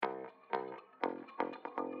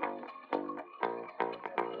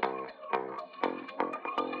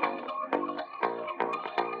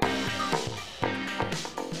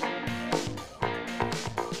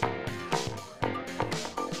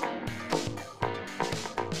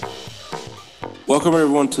Welcome,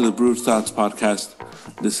 everyone, to the Brewed Thoughts podcast.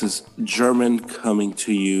 This is German coming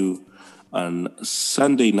to you on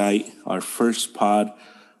Sunday night, our first pod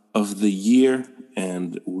of the year,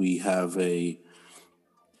 and we have a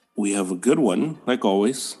good one, like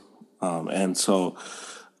always. And so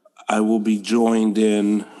I will be joined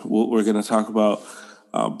in. We're going to talk about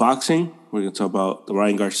boxing. We're going to talk about the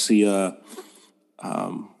Ryan Garcia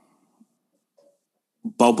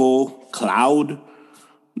bubble cloud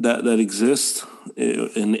that exists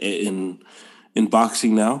in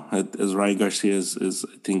boxing now, as Ryan Garcia is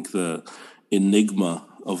I think the enigma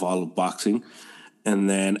of all of boxing. And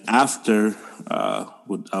then after,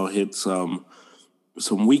 I'll hit some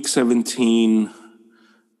Week 17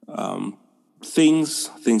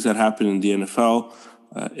 things that happen in the NFL,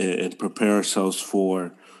 and prepare ourselves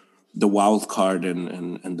for the wild card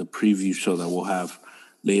and the preview show that we'll have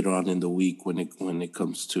later on in the week when it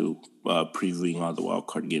comes to previewing all the wild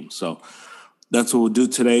card games. So that's what we'll do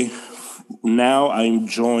today. Now I'm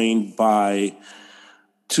joined by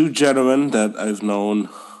two gentlemen that I've known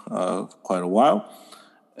quite a while,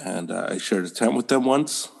 and I shared a tent with them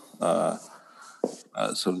once. So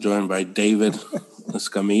I'm joined by David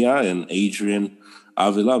Escamilla and Adrian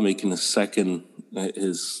Avila, making his second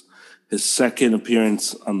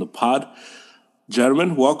appearance on the pod.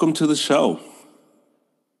 Gentlemen, welcome to the show.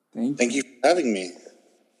 Thank you for having me.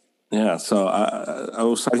 Yeah, so I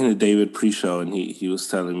was talking to David pre-show, and he was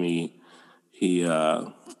telling me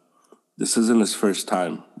this isn't his first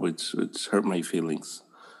time, which hurt my feelings.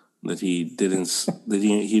 That he didn't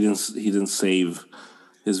save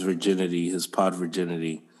his virginity, his pod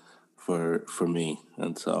virginity, for me,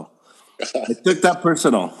 and so I took that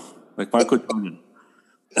personal, like Michael Jordan.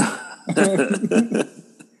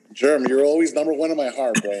 Germ, you're always number one in my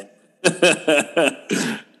heart, bro.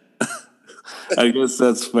 I guess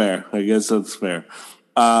that's fair.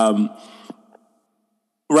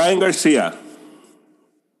 Ryan Garcia.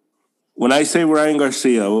 When I say Ryan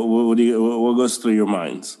Garcia, what goes through your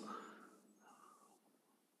minds?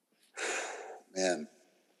 Man,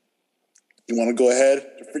 you want to go ahead?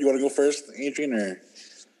 You want to go first, Adrian, or?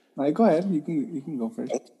 All right, go ahead. You can go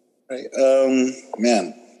first. All right.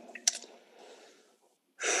 Man,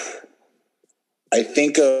 I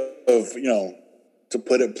think of to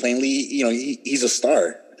put it plainly, he's a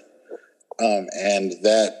star, and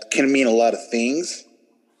that can mean a lot of things.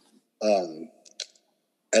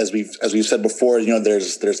 As we've said before,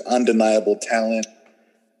 there's undeniable talent,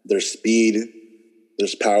 there's speed,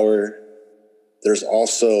 there's power, there's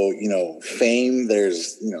also fame,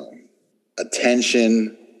 there's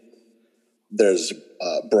attention, there's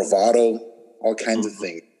bravado, all kinds of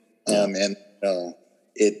things, and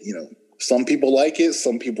some people like it,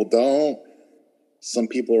 some people don't. Some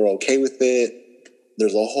people are okay with it.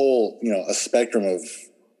 There's a whole, a spectrum of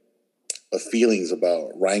feelings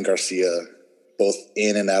about Ryan Garcia, both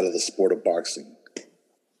in and out of the sport of boxing.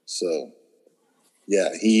 So, yeah,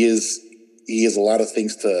 he is a lot of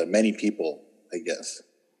things to many people, I guess.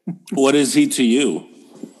 What is he to you?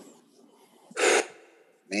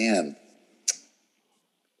 Man,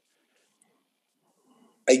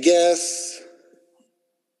 I guess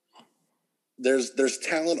there's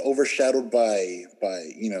talent overshadowed by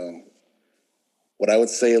what I would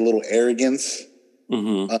say a little arrogance,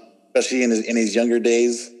 especially in his younger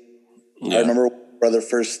days. Yeah. I remember when my brother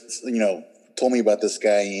first told me about this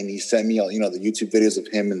guy, and he sent me the YouTube videos of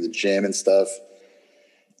him in the gym and stuff,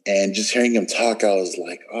 and just hearing him talk, I was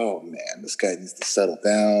like, oh man, this guy needs to settle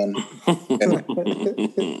down and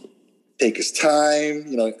take his time.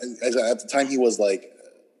 At the time he was like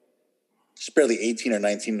just barely 18 or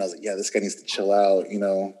 19, and I was like, yeah, this guy needs to chill out,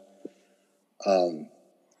 and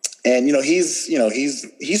he's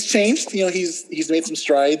changed, he's made some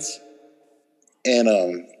strides, and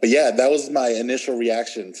but yeah, that was my initial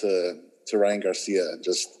reaction to Ryan Garcia.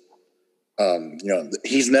 Just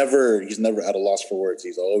he's never at a loss for words.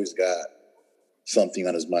 He's always got something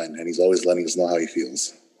on his mind, and he's always letting us know how he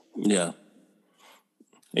feels. Yeah.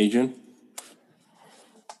 Adrian?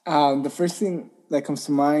 The first thing that comes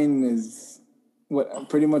to mind is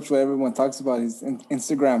pretty much what everyone talks about is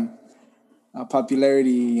Instagram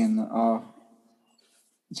popularity, and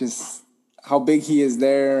just how big he is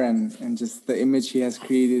there, and just the image he has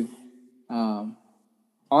created on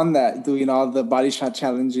that, doing all the body shot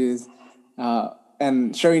challenges.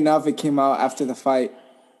 And sure enough, it came out after the fight,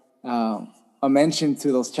 a mention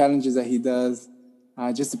to those challenges that he does,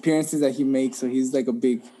 just appearances that he makes. So he's like a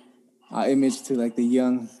big image to like the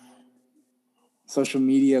young social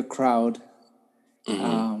media crowd.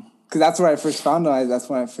 Because that's where I first found him. That's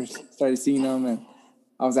when I first started seeing him, and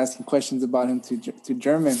I was asking questions about him to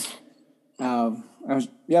German.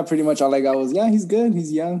 Pretty much all I got was, he's good,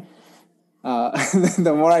 he's young.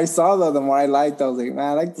 The more I saw, though, the more I liked. I was like,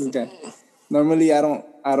 man, I like this guy. Normally, I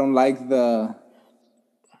don't like the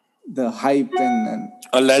hype and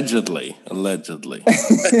Allegedly.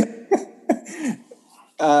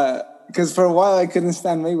 because for a while I couldn't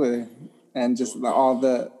stand Mayweather and just all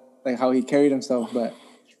the how he carried himself. But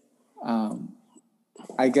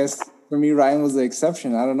I guess for me, Ryan was the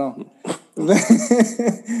exception. I don't know.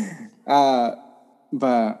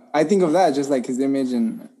 But I think of that just like his image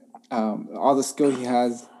and all the skill he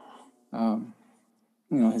has.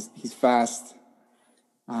 He's fast.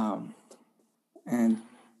 And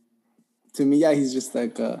to me, he's just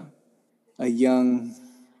like a young,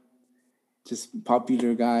 just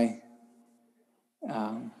popular guy.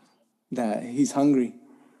 That he's hungry,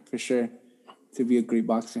 for sure, to be a great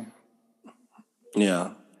boxer.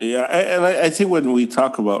 Yeah. And I think when we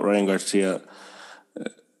talk about Ryan Garcia,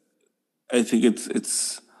 I think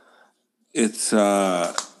it's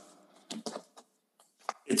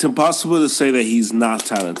impossible to say that he's not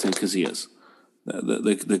talented because he is.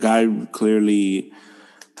 The guy clearly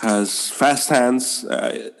has fast hands.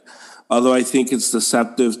 Although I think it's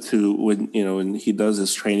deceptive to when he does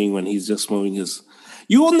his training when he's just moving his.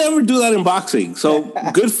 You will never do that in boxing. So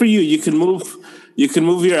good for you. You can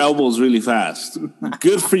move your elbows really fast.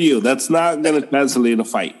 Good for you. That's not going to translate in a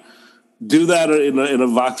fight. Do that in a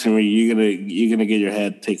boxing ring. You're gonna get your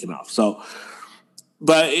head taken off. So,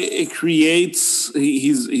 but it creates.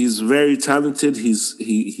 He's very talented.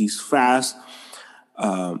 He's fast.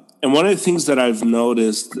 And one of the things that I've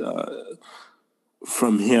noticed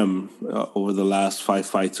from him over the last 5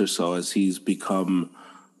 fights or so, as he's become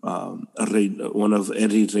one of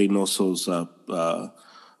Eddie Reynoso's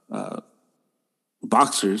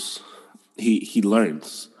boxers, he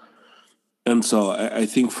learns. And so I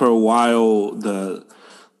think for a while the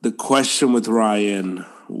question with Ryan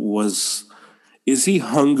was, is he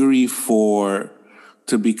hungry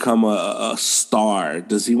to become a star?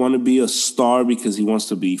 Does he want to be a star because he wants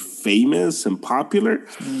to be famous and popular?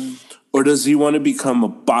 Or does he want to become a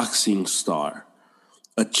boxing star,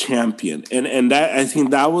 a champion? And that, I think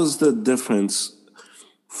that was the difference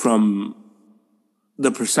from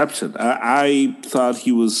the perception. I thought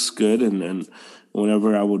he was good, and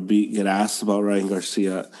whenever I would get asked about Ryan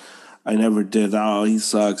Garcia, I never did. Oh, he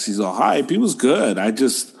sucks. He's all hype. He was good.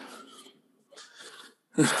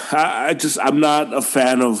 I'm not a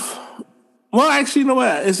fan of. Well, actually, you know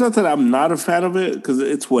what? It's not that I'm not a fan of it because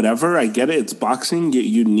it's whatever. I get it. It's boxing.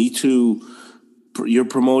 You need to. You're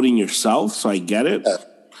promoting yourself, so I get it. Yeah.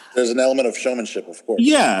 There's an element of showmanship, of course.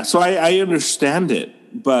 Yeah, so I understand it,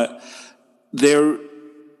 but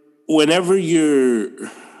whenever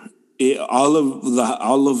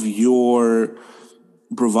all of your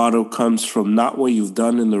bravado comes from not what you've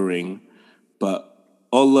done in the ring, but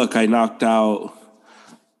oh look, I knocked out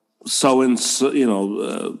so and so,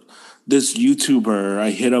 this YouTuber,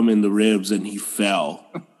 I hit him in the ribs and he fell.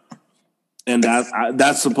 And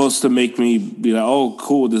that's supposed to make me be like, oh,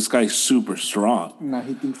 cool, this guy's super strong. No,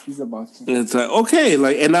 he thinks he's a boxer. It's like, okay,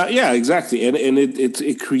 yeah, exactly. And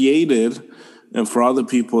it created, and for all the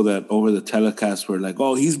people that over the telecast were like,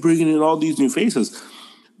 oh, he's bringing in all these new faces.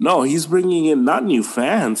 No, he's bringing in not new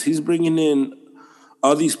fans. He's bringing in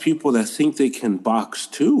all these people that think they can box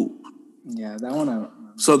too. Yeah, that one.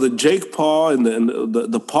 So the Jake Paul and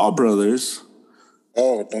the Paul brothers.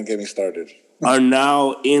 Oh, don't get me started. Are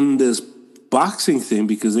now in this boxing thing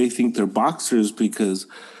because they think they're boxers because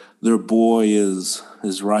their boy is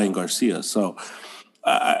Ryan Garcia. So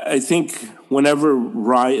I think whenever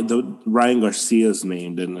Ryan Garcia is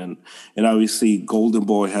named, and obviously Golden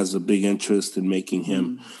Boy has a big interest in making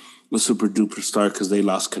him a super duper star because they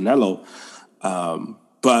lost Canelo,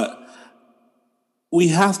 but we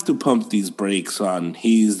have to pump these brakes on.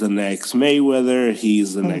 He's the next Mayweather.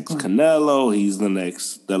 He's the next Canelo. He's the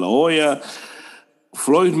next De La Hoya.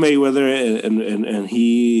 Floyd Mayweather, and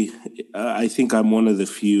he, I think I'm one of the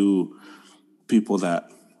few people that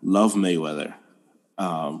love Mayweather,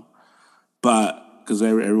 but because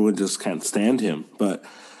everyone just can't stand him. But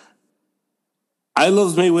I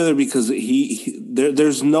love Mayweather because there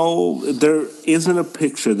isn't a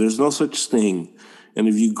picture, there's no such thing, and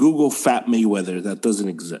if you Google Fat Mayweather, that doesn't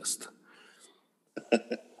exist,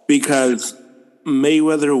 because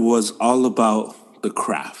Mayweather was all about the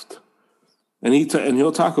craft. And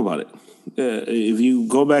he'll talk about it. If you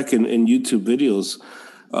go back in YouTube videos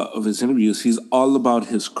of his interviews, he's all about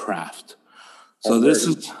his craft. So this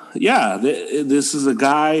is a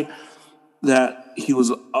guy that he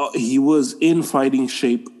was in fighting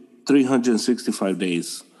shape 365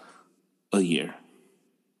 days a year.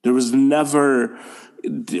 There was never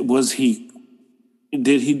was he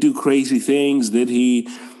Did he do crazy things? Did he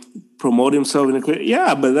promote himself in a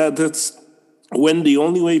yeah? But that's when the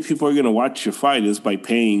only way people are going to watch your fight is by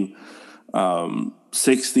paying $60,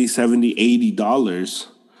 $70, $80.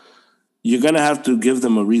 You're going to have to give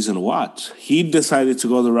them a reason to watch. He decided to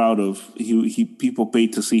go the route of he people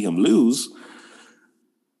paid to see him lose,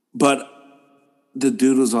 but the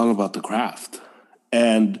dude was all about the craft,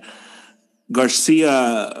 and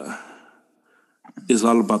Garcia is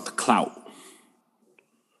all about the clout.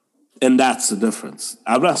 And that's the difference.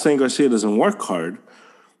 I'm not saying Garcia doesn't work hard,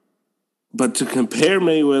 but to compare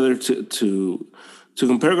Mayweather to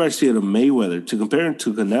compare Garcia to Mayweather, to compare him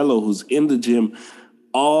to Canelo, who's in the gym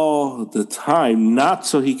all the time, not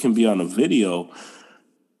so he can be on a video,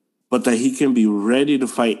 but that he can be ready to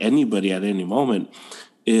fight anybody at any moment,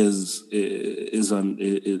 it's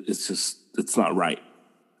not right.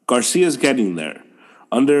 Garcia's getting there.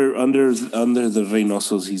 Under the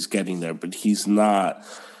Reynosos, he's getting there, but he's not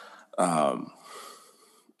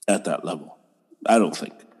at that level. I don't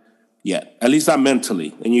think yet, at least not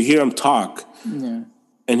mentally. And you hear him talk,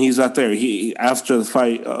 and he's not there. He after the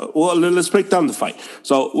fight. Well, let's break down the fight.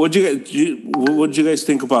 So, what you guys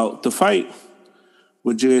think about the fight?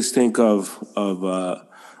 What did you guys think of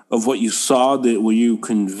what you saw? Were you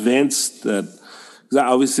convinced that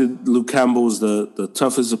obviously Luke Campbell was the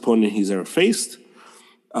toughest opponent he's ever faced,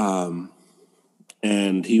 and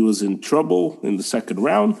he was in trouble in the second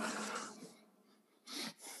round?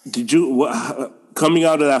 Did you coming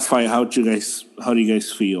out of that fight? How do you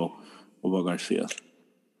guys feel about Garcia?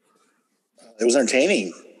 It was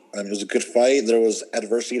entertaining. It was a good fight. There was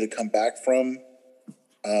adversity to come back from,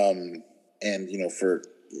 and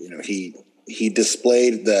he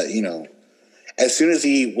displayed that as soon as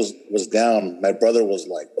he was down, my brother was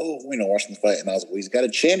like, "Oh, watching the fight," and I was like, well, "He's got a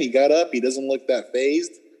chin. He got up. He doesn't look that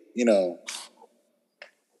phased. There's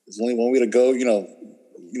only one way to go. The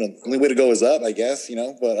only way to go is up, I guess.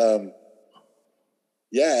 But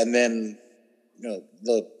yeah, and then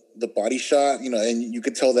the body shot, and you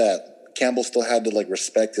could tell that Campbell still had to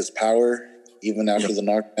respect his power even after the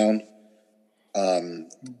knockdown,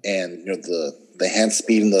 and the hand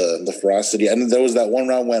speed and the ferocity. And there was that one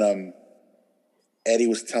round when Eddie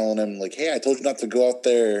was telling him "Hey, I told you not to go out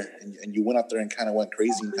there, and you went out there and kind of went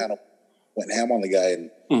crazy and kind of went ham on the guy."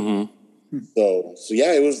 And so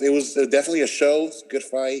yeah, it was definitely a show. It's a good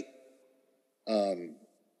fight, and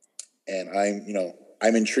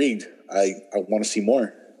I'm intrigued. I want to see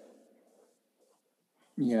more.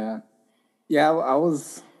 Yeah,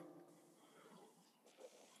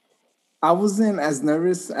 I wasn't as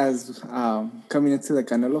nervous as coming into the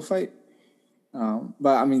Canelo fight,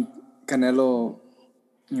 but I mean Canelo,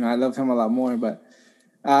 I love him a lot more, but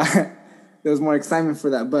there was more excitement for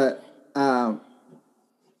that. But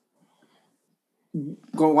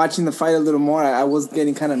watching the fight a little more, I was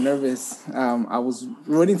getting kind of nervous. I was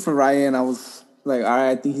rooting for Ryan. I was like, all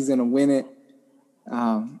right, I think he's gonna win it.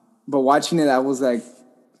 But watching it, I was like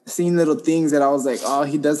seeing little things that I was like, oh,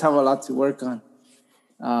 he does have a lot to work on.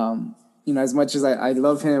 As much as I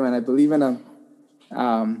love him and I believe in him,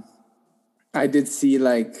 I did see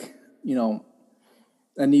a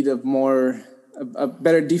need of a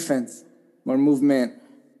better defense, more movement.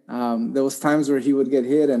 There was times where he would get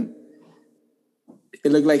hit and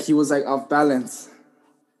it looked like he was off balance.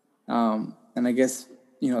 And I guess,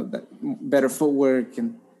 that better footwork.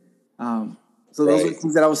 And so those were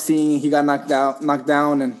things that I was seeing. He got knocked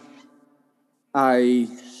down, and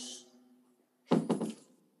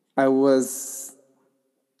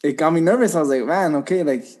it got me nervous. I was like, man, okay,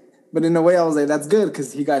 but in a way I was like, that's good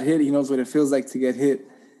because he got hit. He knows what it feels like to get hit.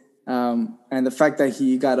 And the fact that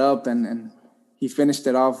he got up and he finished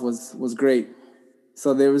it off was great.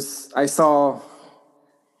 So I saw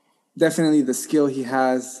definitely the skill he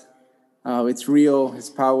has. It's real. His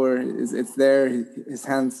power it's there. His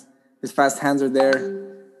fast hands are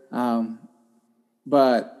there.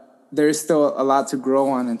 But there is still a lot to grow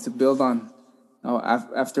on and to build on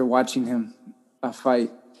after watching him fight.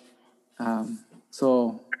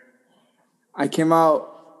 So I came out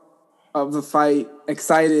of the fight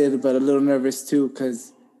excited, but a little nervous too,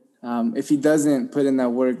 because if he doesn't put in that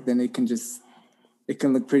work, then it can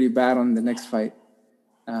look pretty bad on the next fight.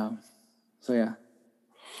 So yeah.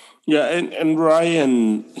 Yeah, and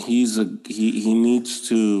Ryan, he needs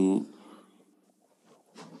to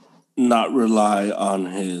not rely on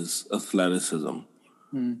his athleticism,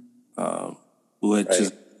 which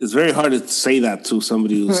is very hard to say that to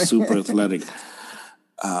somebody who's super athletic.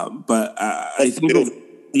 But I think of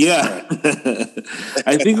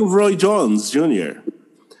I think of Roy Jones Jr.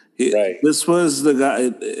 This was the guy,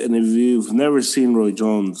 and if you've never seen Roy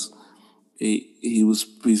Jones,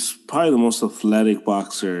 He's probably the most athletic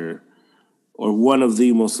boxer, or one of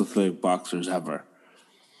the most athletic boxers ever.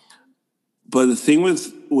 But the thing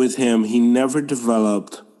with him, he never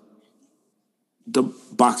developed the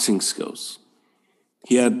boxing skills.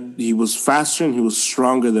 He was faster and he was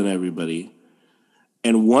stronger than everybody.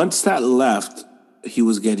 And once that left, he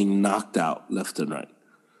was getting knocked out left and right.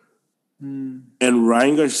 And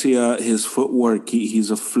Ryan Garcia, his footwork, he's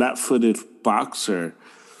a flat-footed boxer.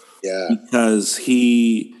 Yeah. Because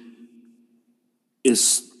he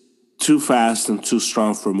is too fast and too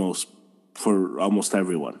strong for almost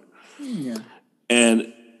everyone. Yeah.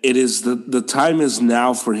 And it is the time is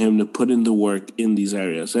now for him to put in the work in these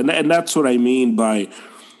areas. And that's what I mean by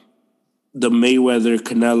the Mayweather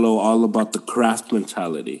Canelo, all about the craft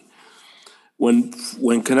mentality. When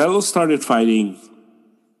Canelo started fighting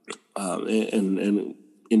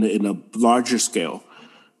in a larger scale,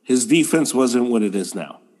 his defense wasn't what it is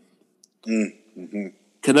now. Mm-hmm.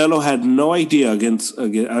 Canelo had no idea against I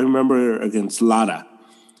remember against Lara.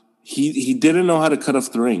 He didn't know how to cut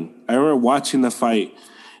off the ring. I remember watching the fight,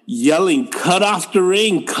 yelling, "Cut off the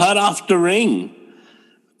ring! Cut off the ring!"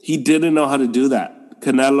 He didn't know how to do that.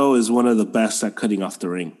 Canelo is one of the best at cutting off the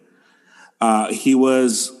ring. He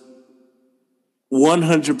was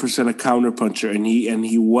 100% a counterpuncher, and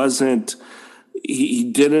he wasn't.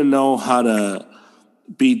 He didn't know how to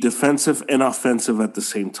be defensive and offensive at the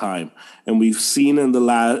same time. And we've seen in the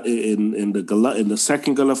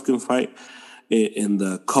second Golovkin fight, in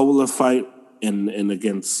the Kovalev fight, and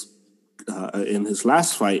against in his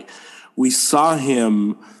last fight, we saw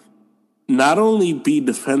him not only be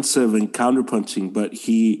defensive and counterpunching, but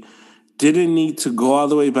he didn't need to go all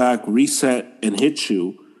the way back, reset, and hit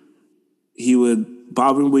you. He would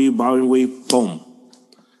bob and weave, boom.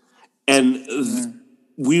 And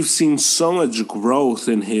we've seen so much growth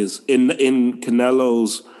in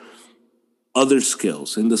Canelo's other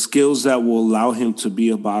skills, and the skills that will allow him to be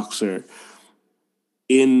a boxer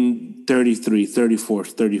in 33, 34,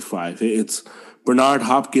 35. It's Bernard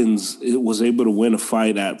Hopkins was able to win a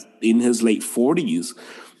fight in his late 40s,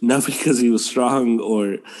 not because he was strong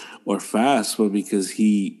or fast, but because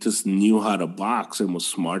he just knew how to box and was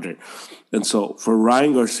smarter. And so for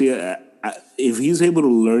Ryan Garcia, if he's able to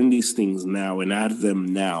learn these things now and add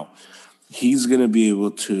them now, he's going to be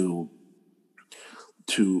able to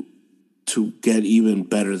get even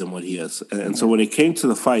better than what he is. And so when it came to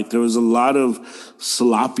the fight, there was a lot of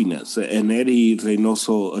sloppiness, and Eddie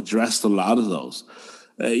Reynoso addressed a lot of those.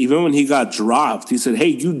 Even when he got dropped, he said, "Hey,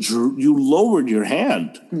 you lowered your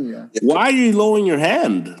hand. Yeah. Why are you lowering your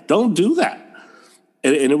hand? Don't do that."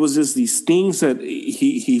 And it was just these things that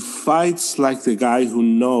he fights like the guy who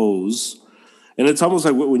knows. And it's almost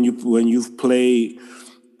like when you play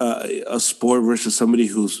a sport versus somebody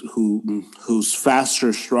who's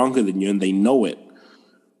faster, stronger than you, and they know it,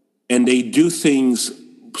 and they do things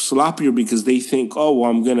sloppier because they think, "Oh,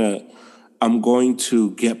 well, I'm going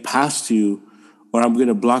to get past you, or I'm going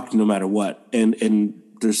to block you no matter what." And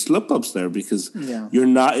there's slip ups there because you're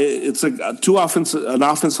not. It's like an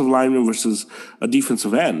offensive lineman versus a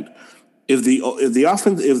defensive end. If the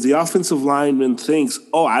offensive lineman thinks,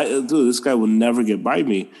 "Oh, this guy will never get by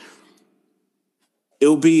me,"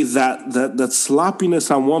 it'll be that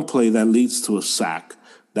sloppiness on one play that leads to a sack,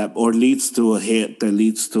 or leads to a hit, that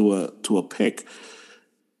leads to a pick.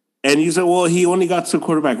 And you say, "Well, he only got to the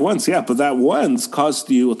quarterback once." Yeah, but that once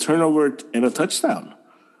cost you a turnover and a touchdown.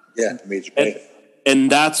 Yeah, major play.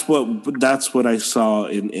 And that's what I saw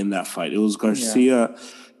in that fight. It was Garcia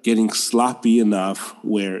getting sloppy enough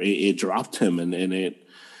where it dropped him, and it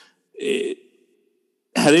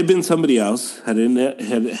had it been somebody else, had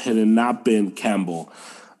it not been Campbell,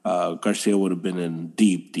 Garcia would have been in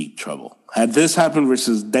deep trouble. Had this happened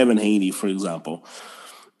versus Devin Haney, for example,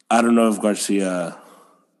 I don't know if Garcia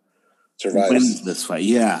wins this fight.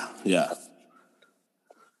 Yeah.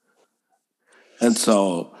 And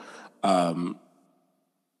so,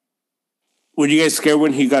 were you guys scared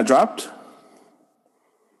when he got dropped?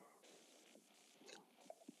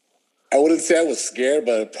 I wouldn't say I was scared,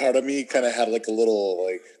 but part of me kind of had like a little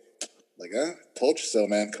told you so,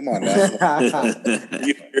 man. Come on now.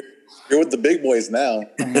 You're with the big boys now.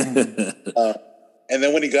 And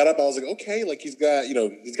then when he got up, I was like, okay, like he's got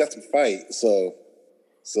some fight. So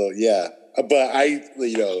yeah. But I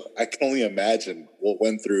can only imagine what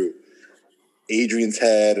went through Adrian's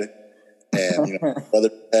head and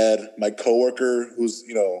brother's head. My coworker, who's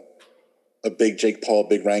a big Jake Paul,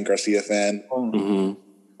 big Ryan Garcia fan. Mm-hmm.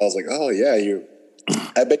 I was like, oh yeah,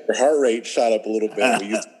 I bet your heart rate shot up a little bit when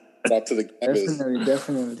you got to the canvas.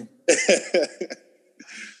 Definitely.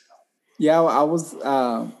 Yeah, I was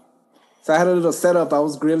So I had a little setup. I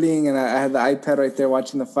was grilling, and I had the iPad right there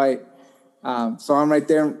watching the fight. So I'm right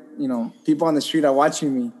there. People on the street are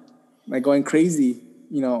watching me, like going crazy.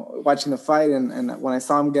 Watching the fight, and when I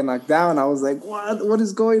saw him get knocked down, I was like, "What? What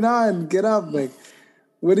is going on? Get up! Like,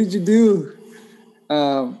 what did you do?"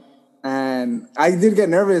 And I did get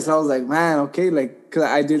nervous. I was like, "Man, okay," like, because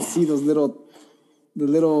I did see the little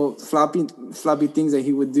floppy things that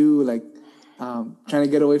he would do, like trying to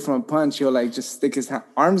get away from a punch. He'll like just stick his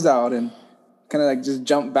arms out and kind of like just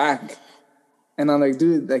jump back. And I'm like,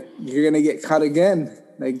 dude, like you're gonna get caught again.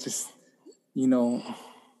 Like just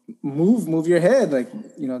move your head. Like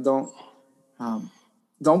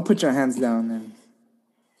don't put your hands down. And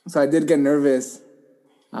so I did get nervous.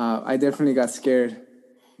 I definitely got scared,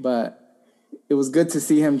 but it was good to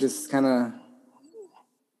see him just kind of.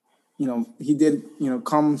 He did,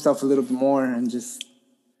 calm himself a little bit more and just,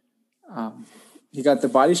 he got the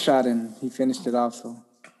body shot and he finished it off. So,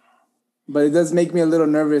 but it does make me a little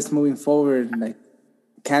nervous moving forward. Like,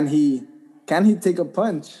 can he take a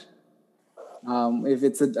punch? If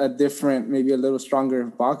it's a different, maybe a little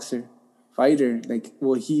stronger fighter, like,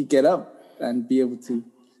 will he get up and be able to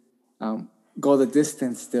go the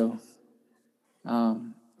distance still?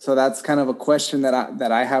 So that's kind of a question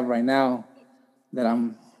that I have right now that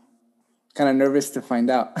I'm kind of nervous to find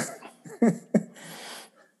out.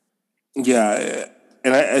 Yeah,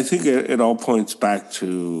 and I think it all points back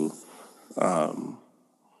to the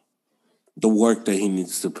work that he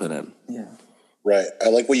needs to put in. Yeah. Right. I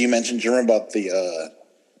like what you mentioned, Jerome, about the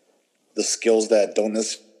skills that don't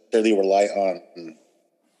necessarily rely on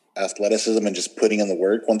athleticism and just putting in the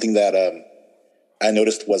work. One thing that I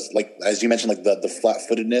noticed was, like, as you mentioned, like the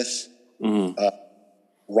flat-footedness. Mm-hmm.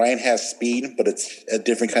 Ryan has speed, but it's a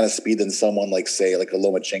different kind of speed than someone like, say, like a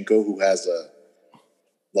Lomachenko, who has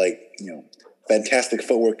fantastic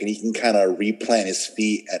footwork, and he can kind of replant his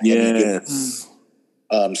feet at any given.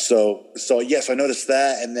 So I noticed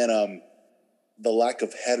that, and then the lack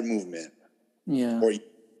of head movement, or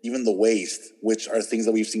even the waist, which are things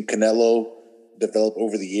that we've seen Canelo develop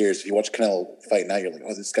over the years. If you watch Canelo fight now, you're like,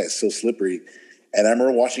 oh, this guy's so slippery. And I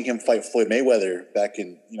remember watching him fight Floyd Mayweather back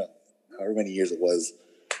in however many years it was.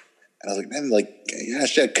 And I was like, man, like, yeah,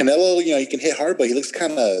 shit, Canelo, he can hit hard, but he looks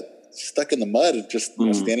kind of stuck in the mud, just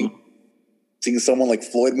standing, seeing someone like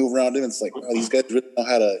Floyd move around him. It's like, oh, these guys really know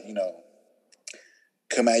how to,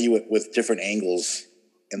 come at you with different angles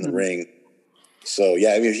in the ring. So,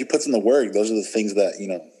 yeah, I mean, if he puts in the work, those are the things that,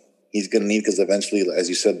 he's going to need, because eventually, as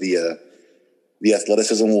you said, the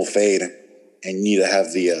athleticism will fade, and you need to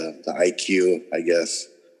have the IQ, I guess,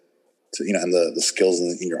 to, and the skills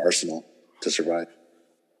in your arsenal to survive.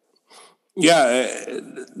 Yeah,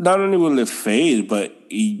 not only will it fade, but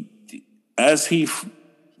as he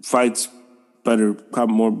fights better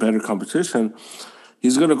competition,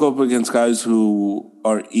 he's going to go up against guys who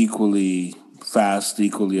are equally fast,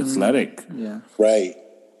 equally athletic. Yeah, right.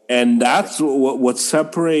 And that's what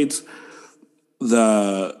separates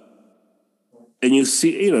and you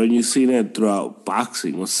see, and you've seen it throughout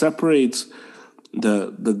boxing. What separates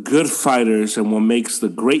the good fighters and what makes the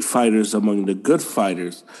great fighters among the good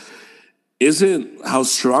fighters isn't how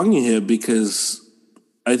strong you hit, because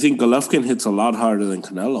I think Golovkin hits a lot harder than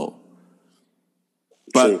Canelo.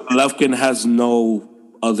 But Golovkin has no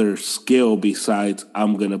other skill besides,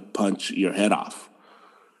 I'm going to punch your head off.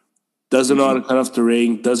 Doesn't know how to cut off the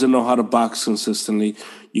ring, doesn't know how to box consistently.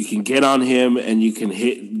 You can get on him and you can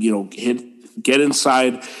get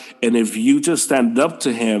inside. And if you just stand up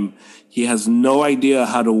to him, he has no idea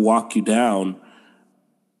how to walk you down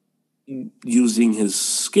using his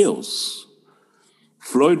skills.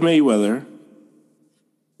 Floyd Mayweather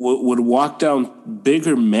would walk down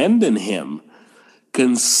bigger men than him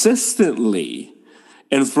consistently,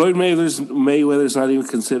 and Floyd Mayweather's not even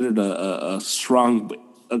considered a strong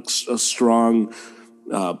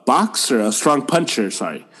boxer, a strong puncher.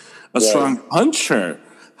 Strong puncher.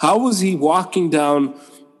 How was he walking down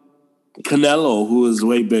Canelo, who is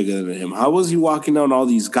way bigger than him? How was he walking down all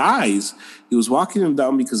these guys? He was walking them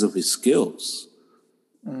down because of his skills.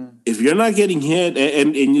 If you're not getting hit,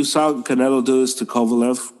 and you saw Canelo do this to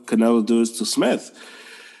Kovalev, Canelo do this to Smith,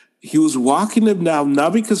 he was walking them down,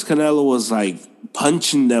 not because Canelo was like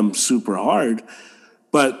punching them super hard,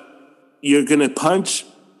 but you're going to punch,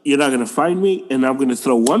 you're not going to find me, and I'm going to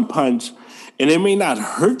throw one punch, and it may not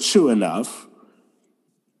hurt you enough,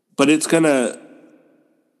 but it's going to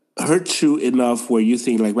hurt you enough where you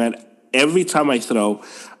think, like, man, every time I throw,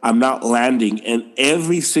 I'm not landing, and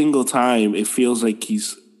every single time it feels like he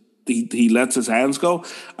lets his hands go,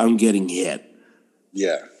 I'm getting hit.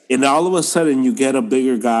 Yeah. And all of a sudden you get a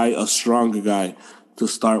bigger guy, a stronger guy to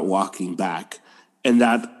start walking back. And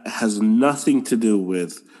that has nothing to do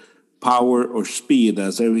with power or speed. It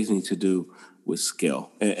has everything to do with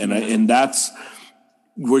skill. And that's,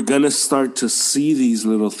 we're going to start to see these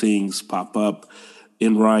little things pop up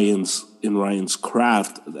in Ryan's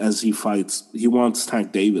craft as he fights. He wants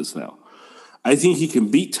Tank Davis now. I think he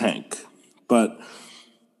can beat Tank, but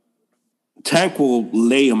Tank will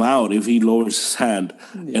lay him out if he lowers his hand,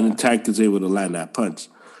 and then Tank is able to land that punch.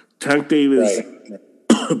 Tank Davis'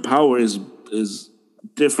 power is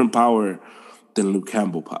different power than Luke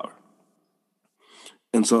Campbell power.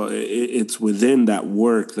 And so it's within that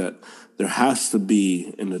work that there has to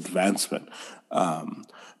be an advancement.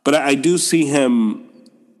 But I do see him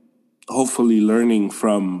hopefully learning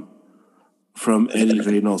from Eddie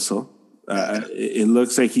Reynoso. It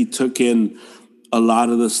looks like he took in a lot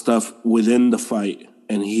of the stuff within the fight,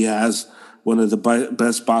 and he has one of the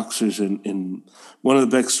best boxers in one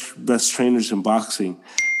of the best trainers in boxing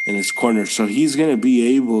in his corner. So he's going to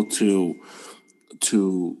be able to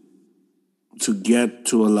get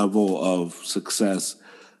to a level of success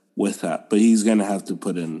with that, but he's going to have to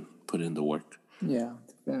put in the work. Yeah,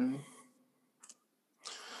 definitely.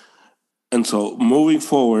 And so moving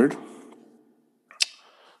forward,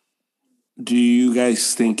 do you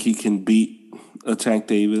guys think he can beat a Tank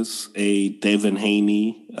Davis, a Devin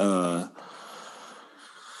Haney, a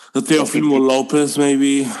Teofimo Lopez,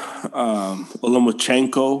 maybe,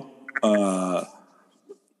 Olomachenko?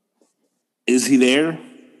 Is he there?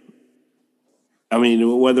 I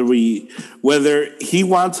mean, whether he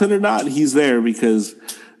wants it or not, he's there because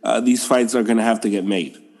these fights are going to have to get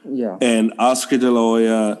made. Yeah. And Oscar De La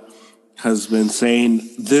Hoya has been saying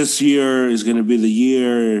this year is going to be the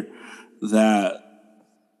year that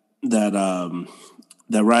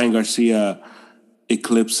Ryan Garcia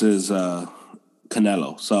eclipses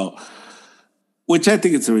Canelo. So, which I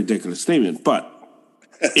think it's a ridiculous statement, but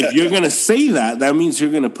if you're going to say that, that means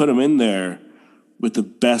you're going to put him in there with the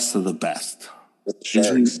best of the best. With the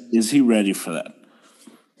Sharks. Is he ready for that?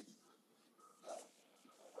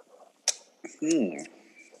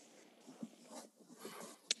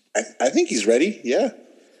 I think he's ready, yeah.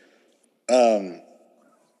 But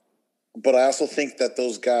I also think that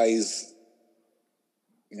those guys,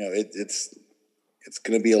 it's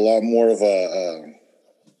going to be a lot more of a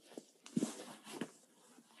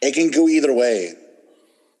it can go either way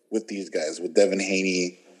with these guys, with Devin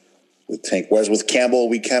Haney, with Tank. Whereas with Campbell,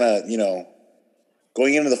 we kind of,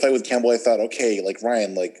 going into the fight with Campbell, I thought, okay, like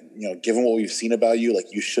Ryan, given what we've seen about you,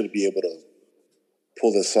 you should be able to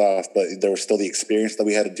pull this off. But there was still the experience that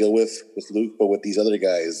we had to deal with Luke. But with these other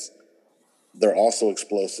guys, they're also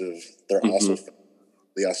explosive. They also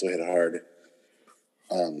hit hard.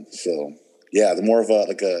 So yeah, the more of a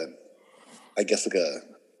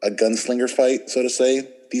gunslinger fight, so to say.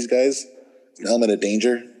 These guys, an element of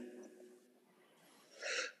danger.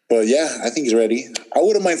 But yeah, I think he's ready. I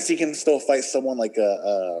wouldn't mind seeing him still fight someone like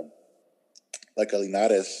a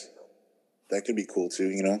Linares. That could be cool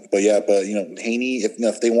too, But yeah, Haney,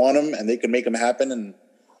 if they want him and they can make him happen and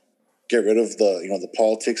get rid of the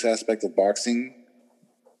politics aspect of boxing,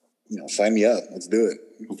 sign me up. Let's do it.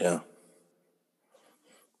 Yeah,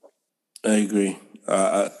 I agree.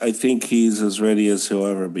 I think he's as ready as he'll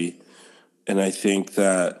ever be, and I think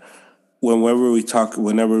that whenever we talk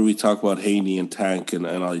about Haney and Tank and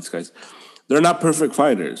all these guys, they're not perfect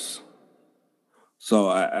fighters. So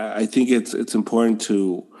I think it's important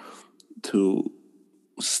to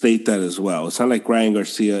state that as well. It's not like Ryan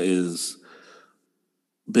Garcia is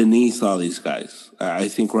beneath all these guys. I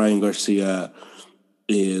think Ryan Garcia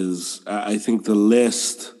is. I think the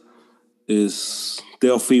list is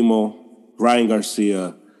Teofimo, Ryan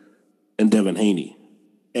Garcia, and Devin Haney,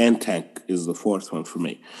 and Tank is the fourth one for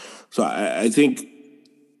me. So I think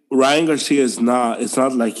Ryan Garcia is not. It's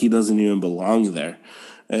not like he doesn't even belong there,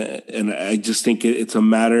 and I just think it's a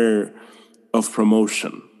matter of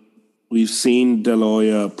promotion. We've seen De La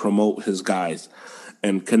Hoya promote his guys,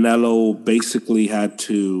 and Canelo basically had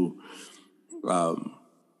to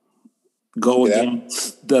go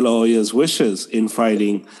against De La Hoya's wishes in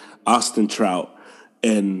fighting Austin Trout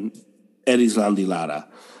and Erislandy Lara,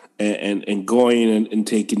 and going and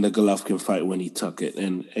taking the Golovkin fight when he took it,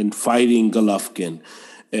 and fighting Golovkin,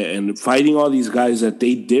 and fighting all these guys that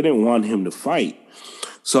they didn't want him to fight.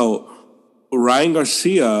 So Ryan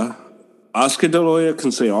Garcia, Oscar De La Hoya can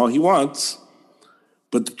say all he wants,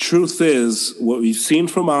 but the truth is, what we've seen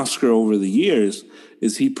from Oscar over the years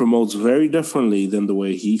is he promotes very differently than the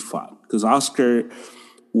way he fought. Because Oscar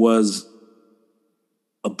was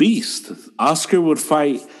a beast. Oscar would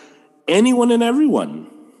fight anyone and everyone,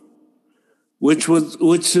 which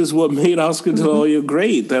is what made Oscar De La Hoya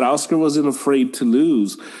great, that Oscar wasn't afraid to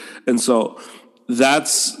lose. And so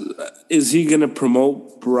is he going to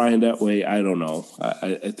promote Ryan that way? I don't know.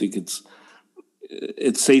 I think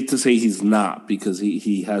it's safe to say he's not, because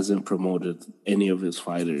he hasn't promoted any of his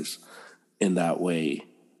fighters in that way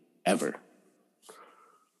ever.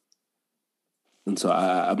 And so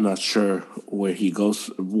I'm not sure where he goes,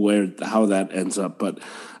 how that ends up. But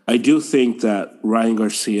I do think that Ryan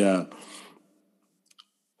Garcia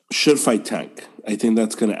should fight Tank. I think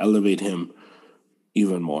that's going to elevate him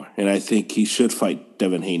even more. And I think he should fight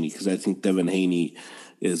Devin Haney, because I think Devin Haney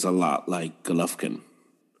is a lot like Golovkin.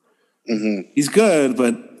 Mm-hmm. He's good,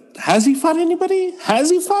 but has he fought anybody?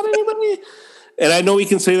 And I know we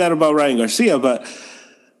can say that about Ryan Garcia, but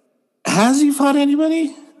has he fought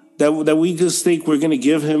anybody that we just think we're going to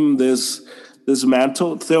give him this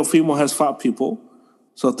mantle? Teofimo has fought people,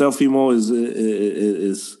 so Teofimo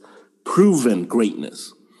is proven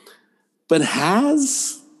greatness. But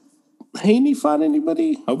has Haney fought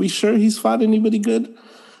anybody? Are we sure he's fought anybody good?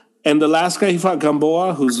 And the last guy he fought,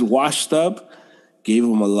 Gamboa, who's washed up, gave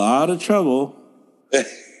him a lot of trouble.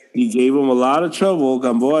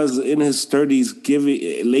 Gamboa is in his 30s,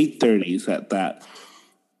 late 30s at that,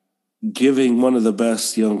 giving one of the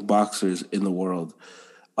best young boxers in the world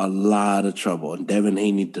a lot of trouble. And Devin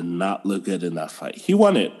Haney did not look good in that fight. He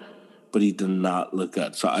won it, but he did not look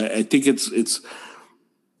good. So I think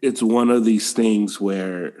it's one of these things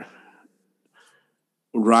where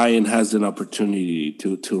Ryan has an opportunity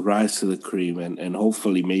to rise to the cream, and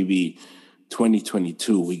hopefully maybe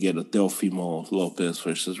 2022 we get a Teofimo Lopez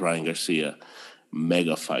versus Ryan Garcia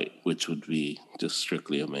mega fight, which would be just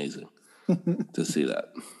strictly amazing to see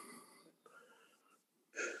that.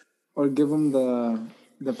 Or give him the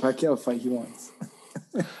Pacquiao fight he wants.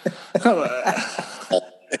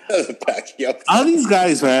 All these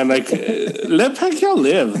guys, man, like let Pacquiao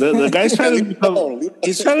live. The guy's trying to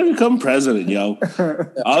become president, yo.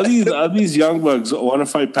 All these young bucks want to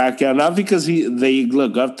fight Pacquiao, not because they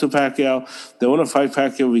look up to Pacquiao. They want to fight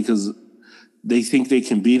Pacquiao because they think they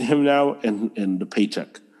can beat him now and the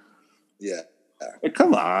paycheck. Yeah. Like,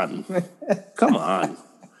 come on.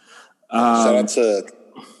 Shout out to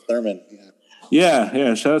Thurman.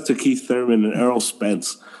 Yeah. Shout out to Keith Thurman and Errol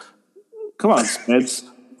Spence. Come on, Spence.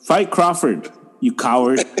 Fight Crawford, you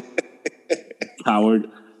coward. Coward.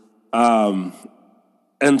 And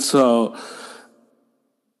so,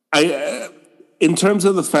 in terms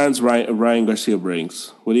of the fans Ryan Garcia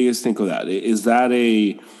brings, what do you guys think of that? Is that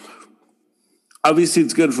obviously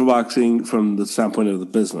it's good for boxing from the standpoint of the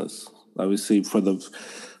business. Obviously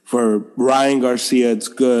for Ryan Garcia, it's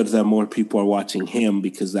good that more people are watching him,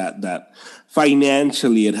 because that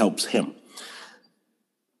financially it helps him.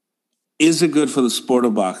 Is it good for the sport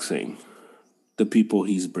of boxing, the people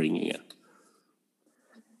he's bringing in?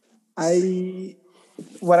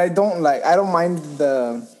 What I don't like, I don't mind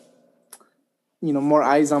the, more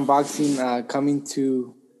eyes on boxing coming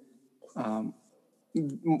to,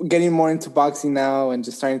 getting more into boxing now and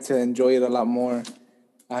just starting to enjoy it a lot more.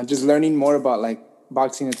 Just learning more about like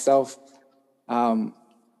boxing itself. I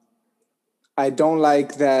don't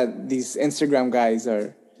like that these Instagram guys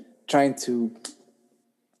are trying to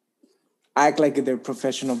act like they're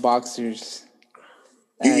professional boxers.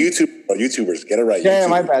 YouTubers, get it right. Yeah,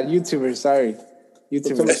 my bad. YouTubers, sorry.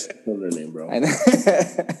 YouTubers. Their name, bro.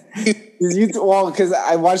 Well, because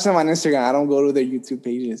I watch them on Instagram. I don't go to their YouTube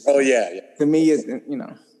pages. Oh, yeah. To me, it's,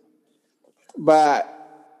 But,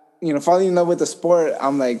 falling in love with the sport,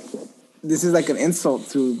 I'm like, this is like an insult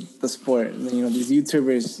to the sport. These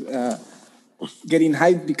YouTubers getting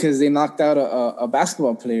hyped because they knocked out a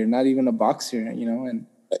basketball player, not even a boxer,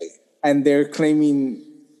 and they're claiming,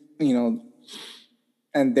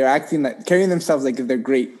 and they're acting like, carrying themselves like they're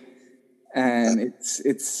great. And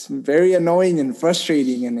it's very annoying and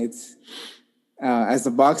frustrating. And it's, as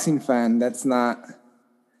a boxing fan, that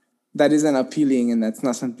isn't appealing. And that's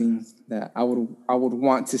not something that I would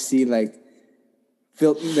want to see, like,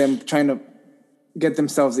 feel them trying to get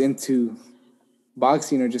themselves into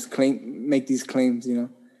boxing or just make these claims,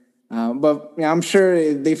 But I'm sure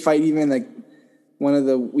if they fight even like one of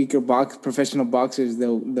the weaker professional boxers,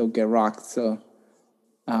 they'll get rocked. So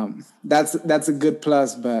that's a good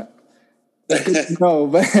plus, but no,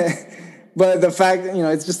 but the fact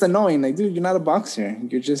it's just annoying. Like, dude, you're not a boxer.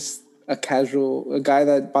 You're just a guy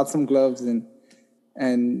that bought some gloves and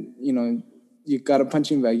you got a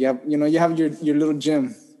punching bag. You have your little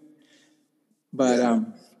gym. But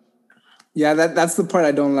that's the part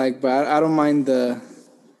I don't like. But I don't mind the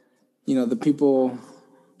people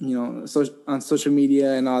on social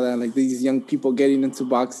media and all that, like these young people getting into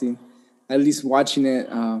boxing, at least watching it,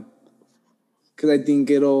 because I think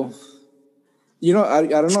it'll, I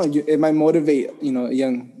don't know, it might motivate,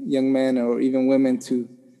 young young men or even women to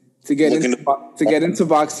get into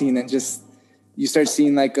boxing, and just you start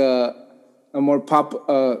seeing like a more pop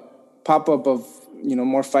up of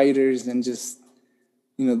more fighters, and just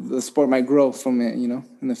the sport might grow from it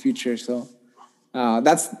in the future. So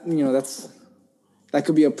that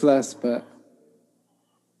could be a plus, but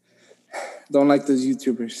don't like those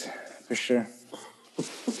YouTubers for sure.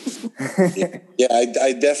 Yeah,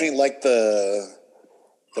 I definitely like the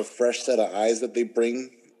fresh set of eyes that they bring,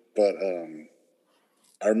 but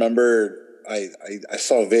I remember I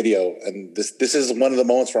saw a video, and this is one of the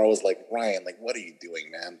moments where I was like, Ryan, like, what are you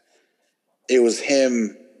doing, man? It was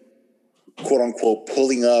him, quote unquote,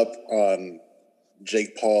 pulling up on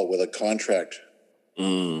Jake Paul with a contract.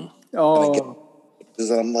 Oh,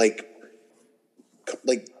 And I'm like,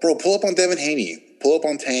 bro, pull up on Devin Haney, pull up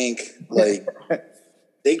on Tank, like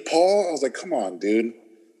Jake Paul. I was like, come on, dude.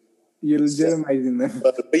 You're legitimizing them.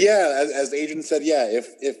 But yeah, as Adrian said, yeah,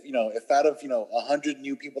 if out of 100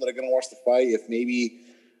 new people that are going to watch the fight, if maybe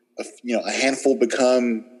a handful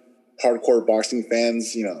become hardcore boxing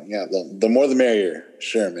fans, the more the merrier.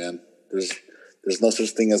 Sure, man. There's no such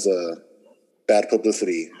thing as a bad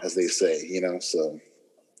publicity, as they say, So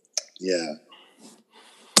yeah.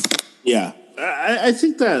 Yeah, I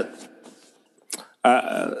think that.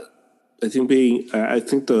 I think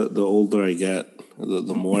the older I get,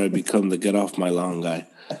 the more I become the get off my lawn guy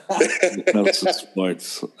when it comes to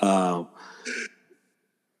sports.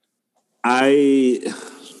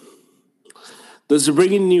 Does it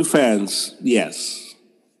bring in new fans? Yes.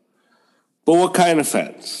 But what kind of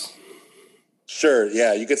fans? Sure,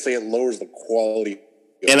 yeah, you could say it lowers the quality.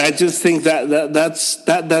 And I just think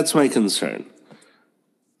that's my concern.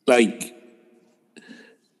 Like,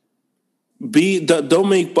 don't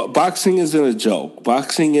make boxing isn't a joke.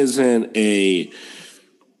 Boxing isn't and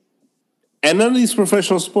none of these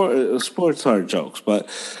professional sports are jokes. But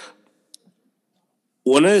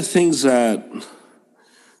one of the things that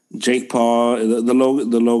Jake Paul,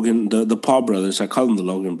 the Paul brothers, I call them the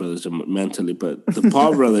Logan brothers mentally, but the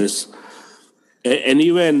Paul brothers, and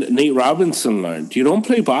even Nate Robinson learned, you don't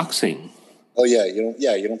play boxing. Oh yeah, you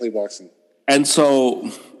don't play boxing. And so.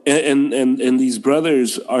 And these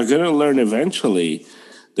brothers are going to learn eventually.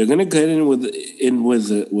 They're going to get in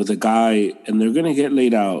with a guy, and they're going to get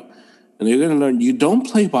laid out, and they're going to learn. You don't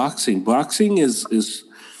play boxing. Boxing is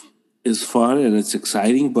fun and it's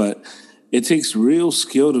exciting, but it takes real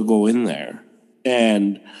skill to go in there,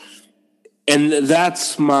 and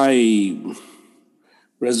that's my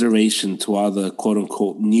reservation to all the quote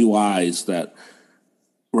unquote new eyes that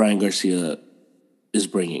Ryan Garcia is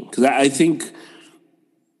bringing, because I think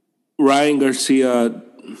Ryan Garcia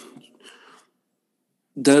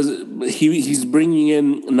he's bringing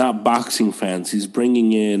in not boxing fans, he's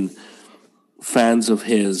bringing in fans of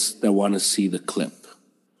his that want to see the clip.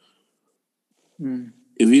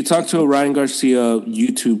 If you talk to a Ryan Garcia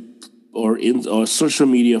YouTube or social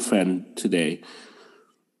media fan today,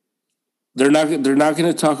 they're not going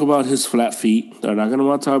to talk about his flat feet. They're not going to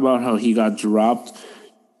want to talk about how he got dropped.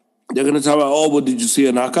 They're going to talk about, well, did you see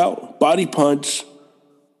a knockout? Body punch.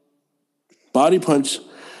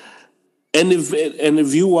 And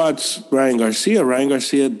if you watch Ryan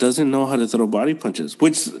Garcia doesn't know how to throw body punches,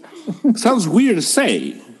 which sounds weird to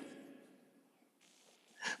say.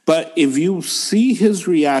 But if you see his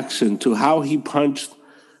reaction to how he punched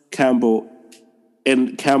Campbell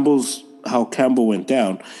and how Campbell went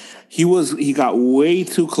down, he got way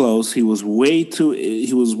too close. He was way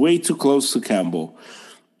too close to Campbell,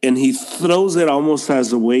 and he throws it almost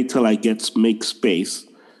as a way to make space.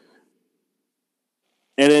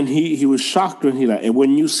 And then he was shocked when he landed. And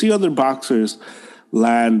when you see other boxers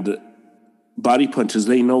land body punches,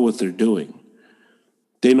 they know what they're doing.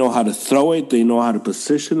 They know how to throw it. They know how to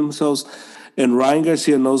position themselves. And Ryan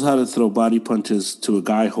Garcia knows how to throw body punches to a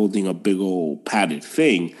guy holding a big old padded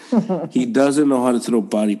thing. He doesn't know how to throw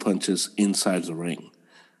body punches inside the ring.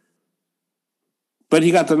 But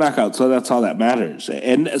he got the knockout, so that's all that matters.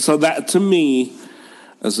 And so that, to me,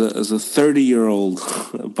 as a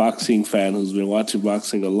 30-year-old boxing fan who's been watching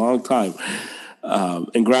boxing a long time,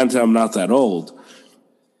 and granted I'm not that old,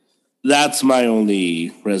 that's my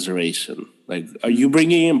only reservation. Like, are you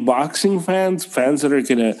bringing in boxing fans that are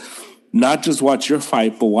gonna not just watch your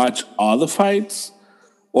fight but watch all the fights,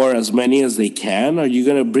 or as many as they can? Are you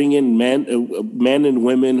gonna bring in men and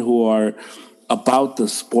women who are about the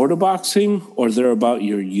sport of boxing, or they're about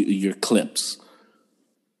your clips?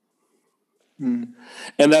 And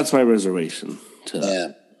that's my reservation to that.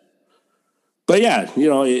 Yeah. But yeah,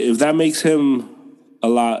 if that makes him a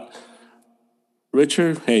lot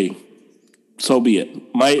richer, hey, so be it.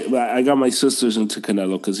 I got my sisters into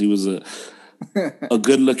Canelo because he was a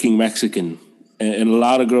good-looking Mexican, and a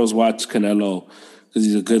lot of girls watch Canelo because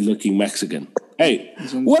he's a good-looking Mexican. Hey,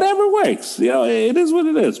 whatever works. It is what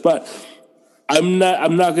it is. But I'm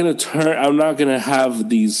not gonna have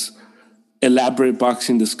these elaborate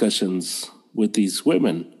boxing discussions with these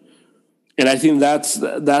women. And I think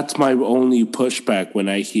that's my only pushback when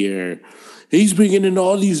I hear he's bringing in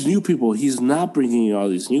all these new people. He's not bringing in all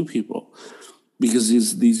these new people because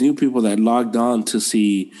these new people that logged on to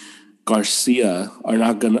see Garcia are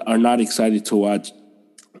not excited to watch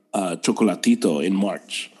Chocolatito in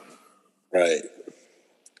March. Right.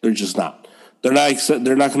 They're just not. They're not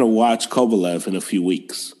going to watch Kovalev in a few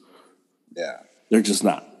weeks. Yeah. They're just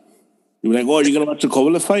not. You're like, oh, are you going to watch the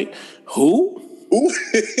Kovalev fight? Who?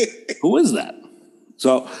 Who is that?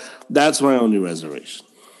 So that's my only reservation.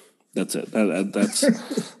 That's it.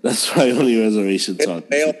 That's my only reservation. Hit the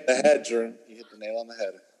nail on the head, Jordan. You hit the nail on the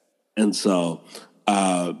head. And so,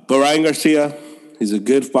 but Ryan Garcia, he's a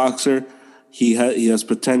good boxer. He has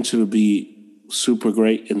potential to be super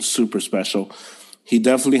great and super special. He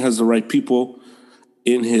definitely has the right people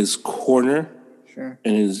in his corner, sure,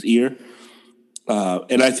 in his ear.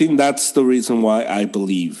 And I think that's the reason why I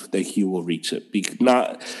believe that he will reach it.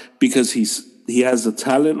 Not because he has the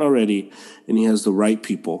talent already and he has the right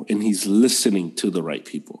people and he's listening to the right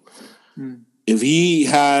people. If he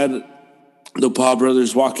had the Paul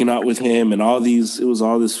brothers walking out with him and it was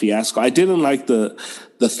all this fiasco. I didn't like the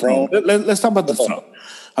throne. Let's talk about the throne.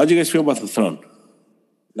 How do you guys feel about the throne?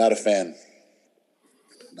 Not a fan.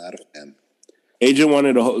 Adrian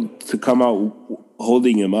wanted to come out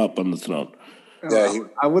holding him up on the throne. Yeah,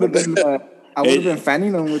 I would have been. I would have been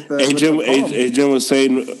fanning him with the. Adrian was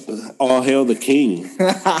saying, "All hail the king."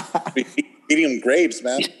 Eating grapes,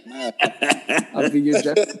 man. I'll be your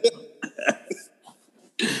judge.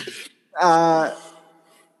 I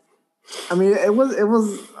mean, it was.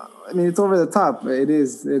 I mean, it's over the top. It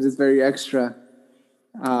is very extra.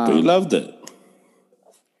 But you loved it.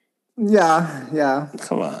 Yeah.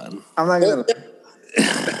 Come on. I'm not gonna.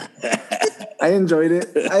 I enjoyed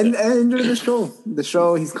it. I enjoyed the show. The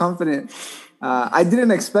show. He's confident. I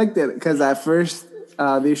didn't expect it because at first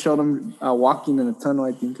they showed him walking in a tunnel.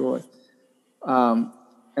 I think it was. And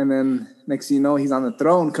then next thing you know, he's on the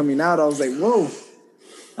throne coming out. I was like, whoa.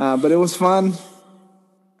 But it was fun.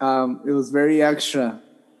 It was very extra.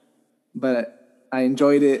 But I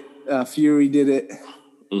enjoyed it. Fury did it.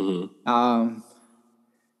 Mm-hmm.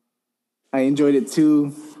 I enjoyed it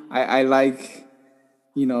too. I like,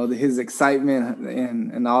 his excitement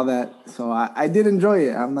and all that. So I did enjoy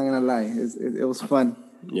it. I'm not going to lie. It was fun.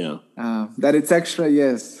 Yeah. That it's extra,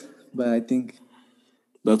 yes. But I think...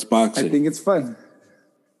 That's boxing. I think it's fun.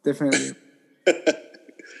 Definitely.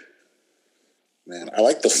 Man, I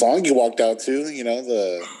like the song you walked out to,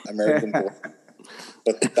 the American Boy.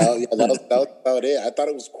 But that was about it. I thought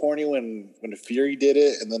it was corny when Fury did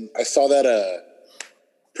it. And then I saw that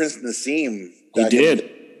Prince Nassim. He did.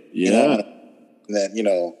 Yeah. And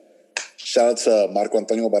then, shout out to Marco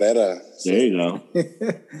Antonio Barrera. So, there you go.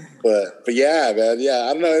 but yeah, man. Yeah,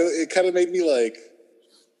 I don't know. It kind of made me like,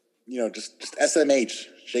 just SMH,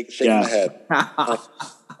 shaking my head.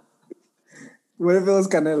 What if it was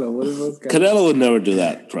Canelo? Canelo would never do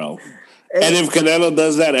that, bro. And if Canelo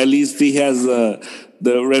does that, at least he has the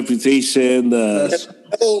reputation.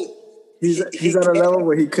 He's at a level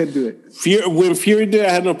where he could do it. When Fury did,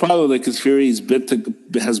 I had no problem with it because Fury has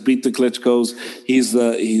beat the Klitschko's. He's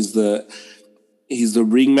the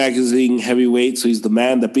Ring Magazine heavyweight, so he's the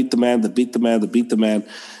man that beat the man that beat the man that beat the man.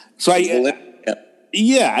 So I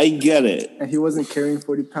get it. And he wasn't carrying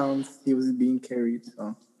 40 pounds; he was being carried.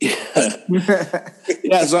 So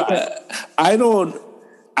yeah. So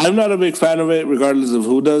I'm not a big fan of it, regardless of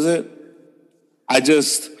who does it.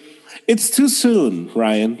 It's too soon,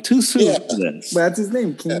 Ryan. Too soon for this. But that's his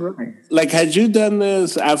name, King Ryan. Like, had you done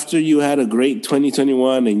this after you had a great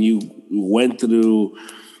 2021 and you went through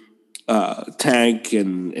Tank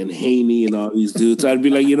and Haney and all these dudes, I'd be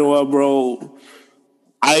like, you know what, bro?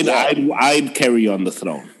 I'd carry you on the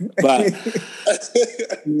throne. But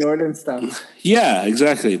Jordan stuff. Yeah,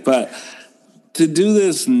 exactly. But to do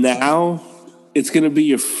this now, it's going to be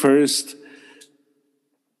your first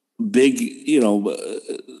big,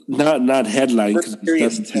 not headline.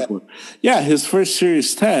 His first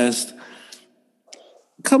serious test.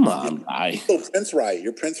 Come on, guy. Oh, Prince Rai.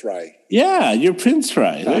 You're Prince Rai. Yeah, you're Prince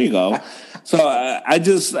Rai. There you go. So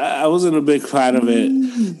I wasn't a big fan of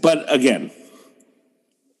it. But again,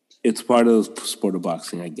 it's part of the sport of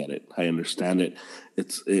boxing. I get it. I understand it.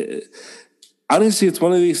 Honestly, it's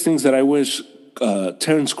one of these things that I wish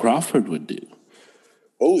Terrence Crawford would do.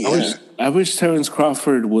 Oh, yeah. I wish Terrence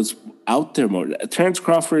Crawford was out there more. Terrence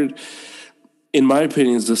Crawford, in my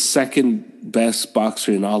opinion, is the second best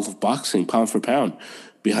boxer in all of boxing, pound for pound,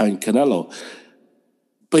 behind Canelo.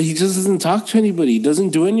 But he just doesn't talk to anybody. He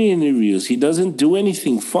doesn't do any interviews. He doesn't do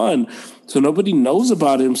anything fun. So nobody knows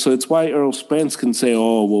about him. So it's why Earl Spence can say,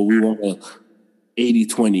 oh, well, we want a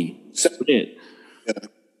 80-20 split.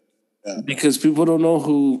 Yeah. Because people don't know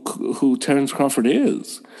who Terrence Crawford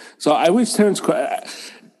is. So I wish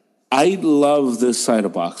I love this side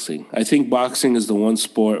of boxing. I think boxing is the one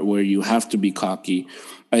sport where you have to be cocky.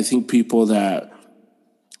 I think people that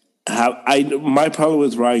my problem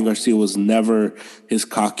with Ryan Garcia was never his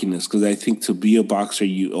cockiness, because I think to be a boxer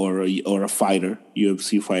or a fighter,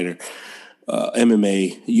 UFC fighter,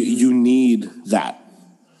 MMA, you need that.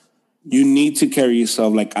 You need to carry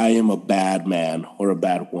yourself like, I am a bad man or a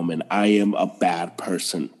bad woman. I am a bad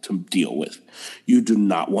person to deal with. You do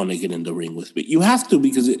not want to get in the ring with me. You have to,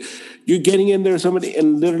 because you're getting in there with somebody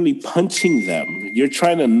and literally punching them. You're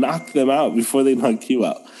trying to knock them out before they knock you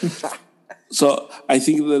out. So I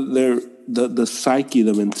think that the psyche,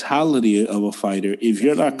 the mentality of a fighter, if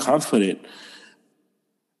you're not confident,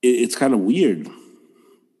 it's kind of weird.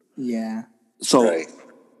 Yeah. So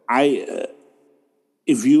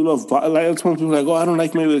if you love, like some people like, oh, I don't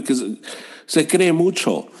like Mayweather because se cree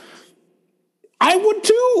mucho. I would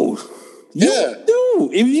too. You would too.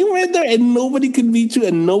 If you were there and nobody could beat you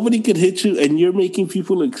and nobody could hit you and you're making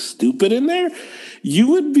people look stupid in there, you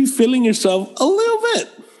would be feeling yourself a little bit.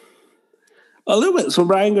 A little bit. So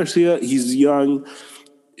Ryan Garcia, he's young.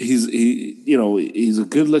 He's a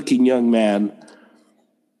good-looking young man.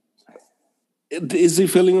 Is he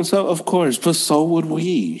feeling himself? Of course, but so would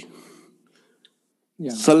we.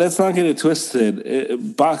 Yeah. So let's not get it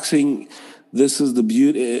twisted. Boxing, this is the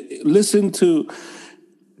beauty. Listen to.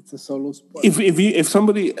 It's a solo sport. If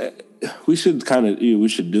somebody, we should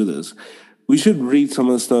do this. We should read some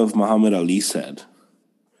of the stuff Muhammad Ali said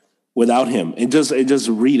without him, and just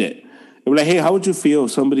read it. And be like, hey, how would you feel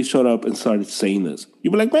if somebody showed up and started saying this?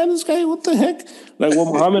 You'd be like, man, this guy, what the heck? Like, well,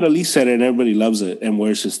 Muhammad Ali said it, and everybody loves it and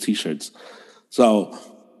wears his T-shirts. So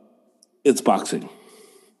it's boxing.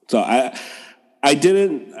 So I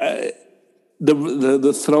didn't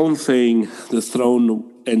the throne thing, the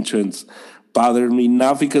throne entrance bothered me,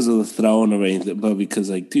 not because of the throne or anything, but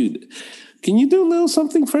because, like, dude, can you do a little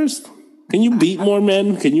something first? Can you beat more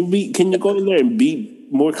men? Can you go in there and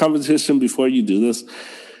beat more competition before you do this?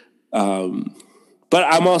 But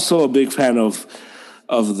I'm also a big fan of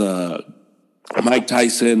the Mike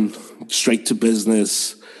Tyson straight to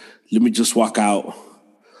business. Let me just walk out.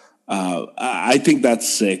 I think that's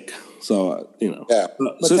sick. So,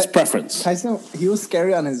 so it's preference. Tyson, he was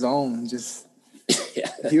scary on his own.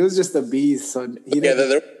 He was just a beast. So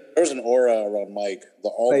there was an aura around Mike. The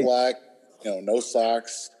all black, no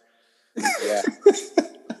socks. Yeah.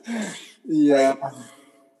 Yeah.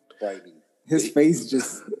 Frightening. His face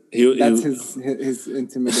that's his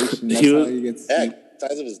intimidation. That's how he gets.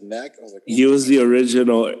 Size of his neck. I was like, he was the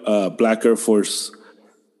original Black Air Force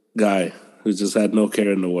guy who just had no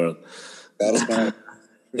care in the world. That is fine.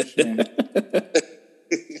 For sure.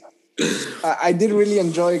 I did really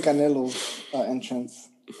enjoy Canelo's entrance,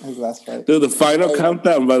 his last fight. Dude, the final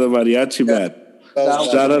countdown by the Mariachi band.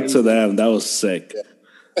 Shout out to them. That was sick.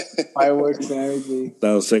 Fireworks and everything.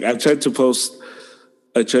 That was sick. I tried to post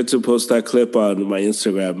that clip on my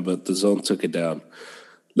Instagram, but the Zone took it down.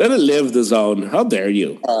 Let it live, the Zone. How dare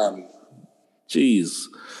you? Jeez.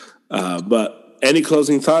 But any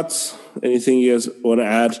closing thoughts? Anything you guys want to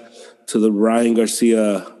add to the Ryan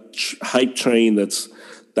Garcia hype train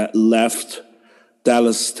that left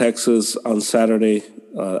Dallas, Texas on Saturday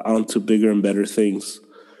on to bigger and better things?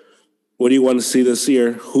 What do you want to see this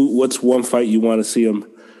year? What's one fight you want to see him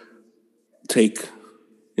take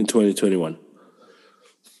in 2021?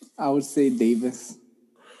 I would say Davis.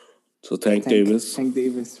 So Tank Davis. Tank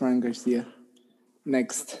Davis, Ryan Garcia.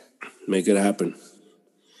 Next. Make it happen.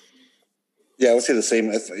 Yeah, I would say the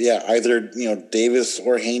same. Either Davis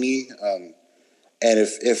or Haney. And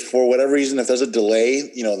if for whatever reason, if there's a delay,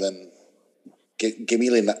 then give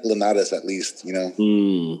me Linares at least.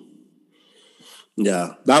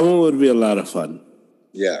 Yeah, that one would be a lot of fun.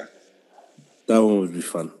 Yeah, that one would be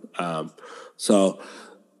fun. So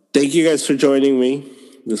thank you guys for joining me.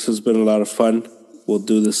 This has been a lot of fun. We'll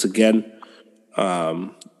do this again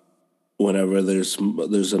whenever there's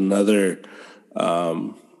another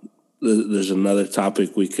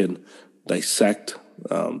topic we can dissect.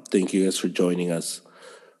 Thank you guys for joining us,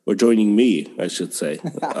 or joining me, I should say,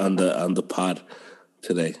 on the pod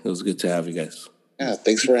today. It was good to have you guys. Yeah,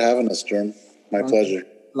 thanks for having us, Jerm. My pleasure.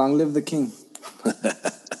 Long live the king.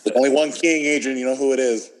 Only one king, Adrian. You know who it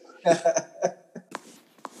is.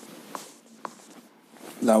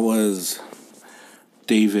 That was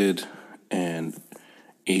David and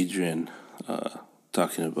Adrian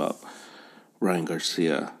talking about Ryan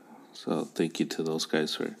Garcia. So thank you to those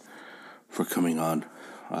guys for coming on.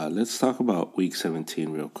 Let's talk about Week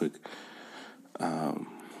 17 real quick.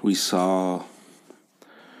 We saw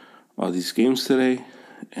all these games today,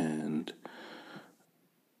 and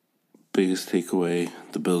biggest takeaway,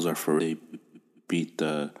 the Bills are for they beat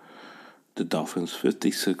the Dolphins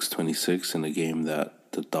 56-26 in a game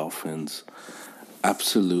that the Dolphins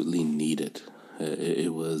absolutely needed.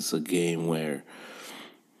 It was a game where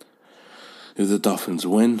if the Dolphins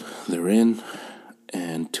win, they're in,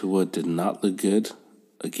 and Tua did not look good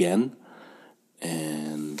again,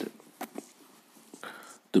 and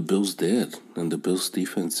the Bills did, and the Bills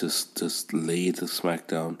defense just laid the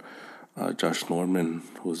smackdown. Josh Norman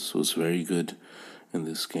was very good in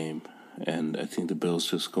this game, and I think the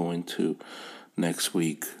Bills just go into next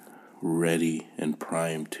week ready and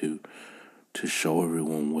primed to show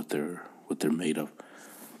everyone what they're made of.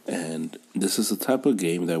 And this is the type of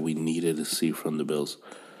game that we needed to see from the Bills,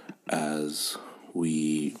 as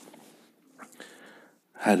we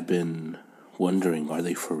had been wondering, are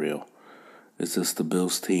they for real? Is this the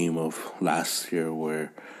Bills team of last year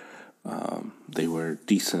where they were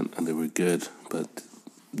decent and they were good, but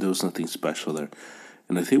there was nothing special there?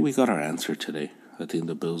 And I think we got our answer today. I think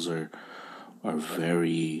the Bills are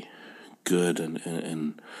very good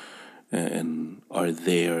and are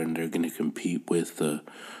there, and they're going to compete with the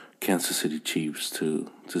Kansas City Chiefs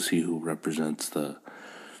to see who represents the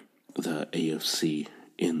AFC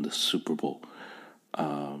in the Super Bowl.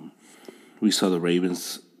 We saw the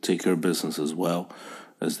Ravens take care of business as well,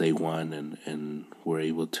 as they won and were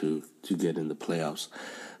able to get in the playoffs.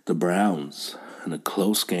 The Browns, in a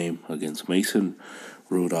close game against Mason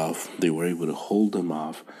Rudolph, they were able to hold them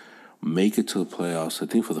off, make it to the playoffs. I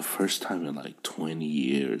think for the first time in like 20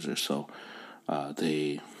 years or so,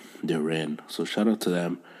 they're in. So shout out to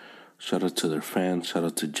them. Shout out to their fans. Shout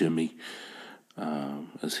out to Jimmy,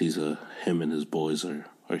 as him and his boys are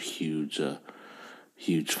huge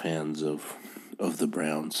fans of the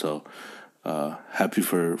Browns. So happy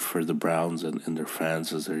for the Browns and their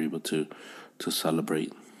fans as they're able to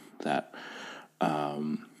celebrate that.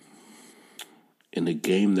 In a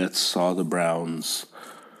game that saw the Browns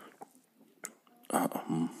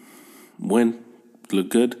win, look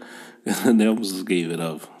good, and then they almost gave it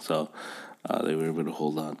up. So they were able to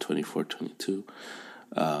hold on 24-22.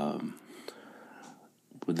 But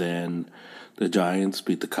then the Giants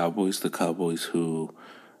beat the Cowboys. The Cowboys who,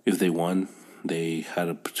 if they won, they had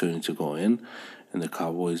an opportunity to go in, and the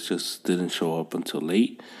Cowboys just didn't show up until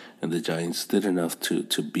late, and the Giants did enough to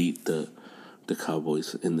beat the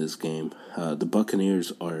Cowboys in this game. The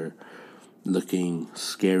Buccaneers are looking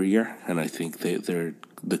scarier, and I think they're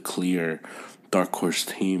the clear dark horse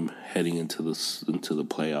team heading into the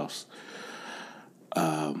playoffs.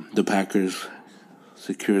 The Packers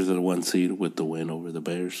secures the 1 seed with the win over the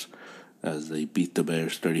Bears, as they beat the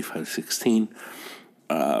Bears 35-16.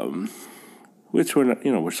 Which we're not,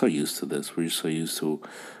 we're so used to this. We're so used to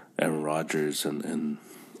Aaron Rodgers and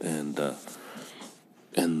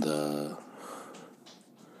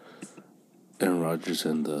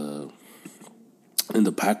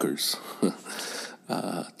the Packers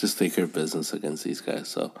just take care of business against these guys.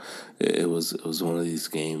 So it was one of these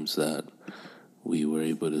games that we were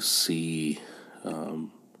able to see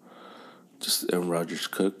just Aaron Rodgers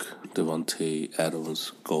cook, Devontae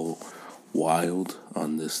Adams go wild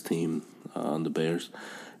on this team, on the Bears,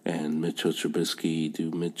 and Mitchell Trubisky do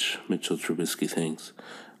Mitchell Trubisky things.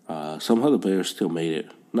 Somehow the Bears still made it.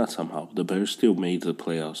 Not somehow. The Bears still made the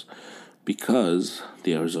playoffs because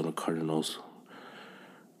the Arizona Cardinals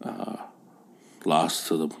lost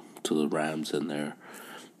to the Rams and their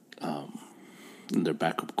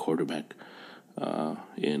backup quarterback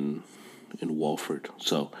in Walford.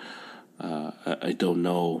 So I don't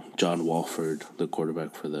know John Walford, the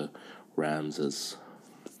quarterback for the Rams, as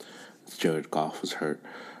Jared Goff was hurt.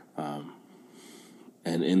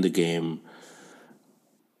 And in the game,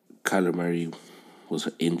 Kyler Murray was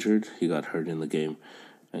injured. He got hurt in the game,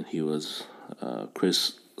 and he was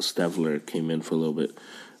Chris Stavler came in for a little bit,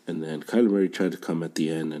 and then Kyler Murray tried to come at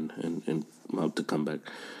the end and help the comeback,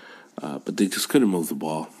 but they just couldn't move the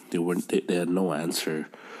ball. They had no answer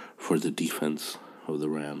for the defense of the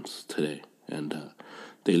Rams today, and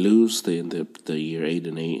they lose. They end up the year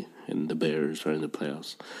 8-8, and the Bears are in the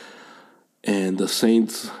playoffs. And the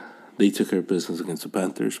Saints, they took care of business against the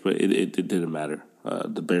Panthers, but it didn't matter.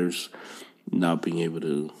 The Bears not being able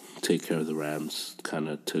to take care of the Rams kind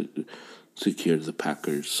of secured the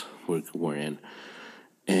Packers were in.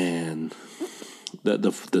 And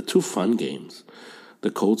the two fun games, the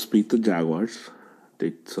Colts beat the Jaguars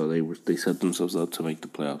They set themselves up to make the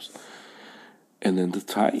playoffs. And then the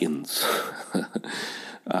Titans,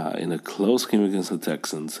 in a close game against the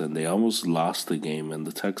Texans, and they almost lost the game. And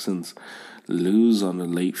the Texans lose on a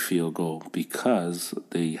late field goal because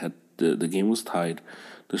they had the game was tied.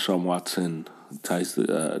 Deshaun Watson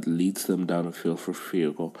leads them down the field for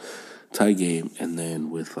field goal, tie game, and then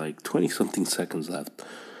with like 20-something seconds left,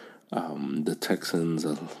 the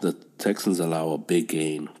Texans allow a big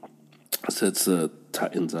gain, sets the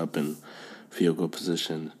Titans up in field goal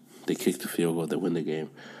position. They kick the field goal, they win the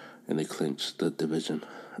game, and they clinch the division.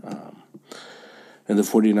 And the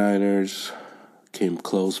 49ers came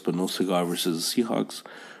close, but no cigar versus the Seahawks,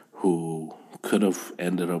 who could have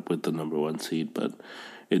ended up with the number 1 seed, but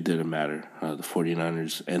it didn't matter. The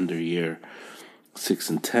 49ers end their year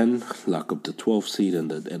 6-10, lock up the 12th seed in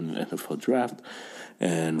the NFL draft.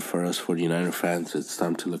 And for us 49er fans, it's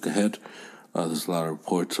time to look ahead. There's a lot of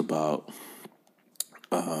reports about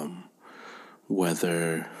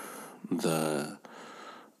whether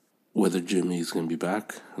Jimmy's going to be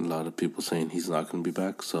back. A lot of people saying he's not going to be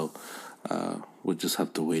back. So we'll just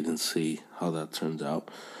have to wait and see how that turns out.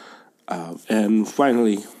 And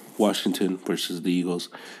finally, Washington versus the Eagles.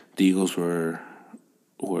 The Eagles were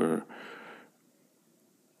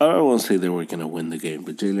I don't want to say they were going to win the game,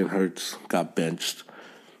 but Jalen Hurts got benched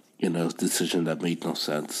in a decision that made no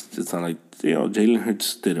sense. It's not like, Jalen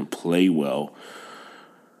Hurts didn't play well.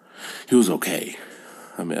 He was okay.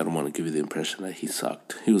 I mean, I don't want to give you the impression that he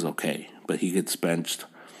sucked. He was okay, but he gets benched,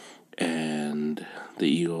 and the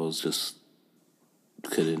Eagles just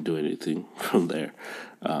couldn't do anything from there.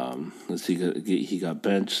 He got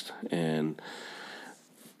benched, and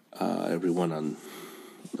everyone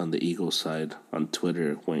on the Eagles side on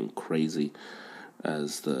Twitter went crazy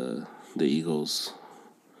as the Eagles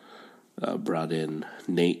brought in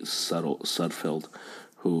Nate Sudfeld,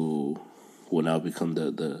 who will now become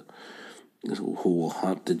who will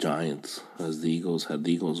haunt the Giants. As the Eagles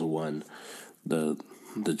won, the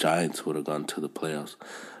Giants would have gone to the playoffs.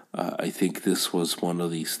 I think this was one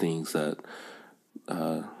of these things that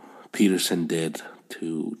Peterson did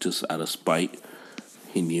to just out of spite.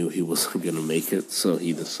 He knew he wasn't going to make it, so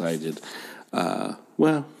he decided, the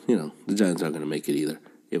Giants aren't going to make it either.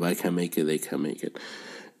 If I can't make it, they can't make it.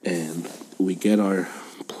 And we get our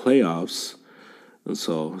playoffs, and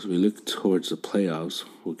so as we look towards the playoffs,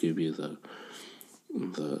 we'll give you the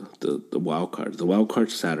wild card. The wild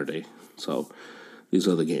card Saturday. So these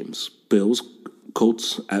are the games: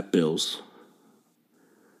 Colts at Bills,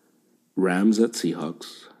 Rams at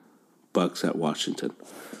Seahawks, Bucks at Washington.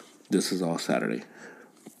 This is all Saturday.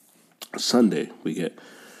 Sunday, we get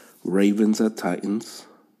Ravens at Titans,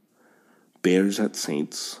 Bears at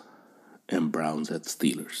Saints, and Browns at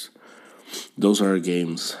Steelers. Those are our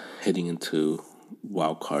games heading into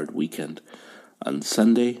wild card weekend. On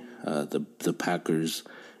Sunday, the Packers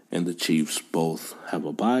and the Chiefs both have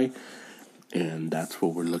a bye, and that's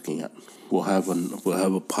what we're looking at. We'll have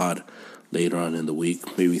a pod later on in the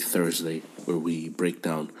week, maybe Thursday, where we break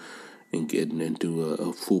down and do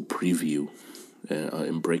a full preview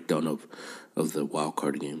and breakdown of the wild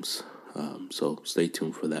card games. So stay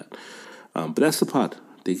tuned for that. But that's the pod.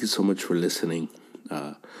 Thank you so much for listening.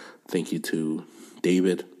 Thank you to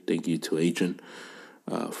David. Thank you to Adrian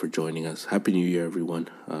for joining us. Happy New Year, everyone.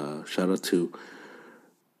 Shout out to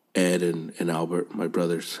Ed and Albert, my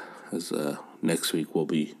brothers, as next week we'll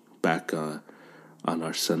be back on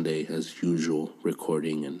our Sunday as usual,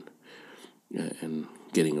 recording and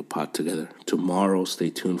getting a pod together. Tomorrow, stay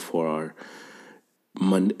tuned for our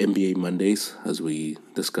NBA Mondays as we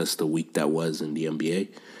discuss the week that was in the NBA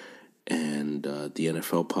and the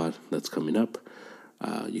NFL pod that's coming up.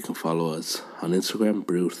 You can follow us on Instagram,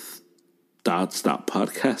 brew.podcast,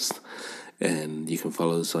 and you can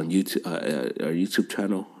follow us on YouTube, our YouTube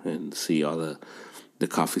channel, and see all the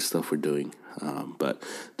coffee stuff we're doing. But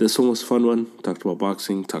this one was a fun one. Talked about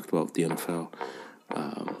boxing, talked about the NFL.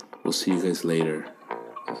 We'll see you guys later.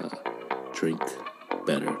 Drink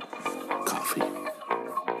better coffee.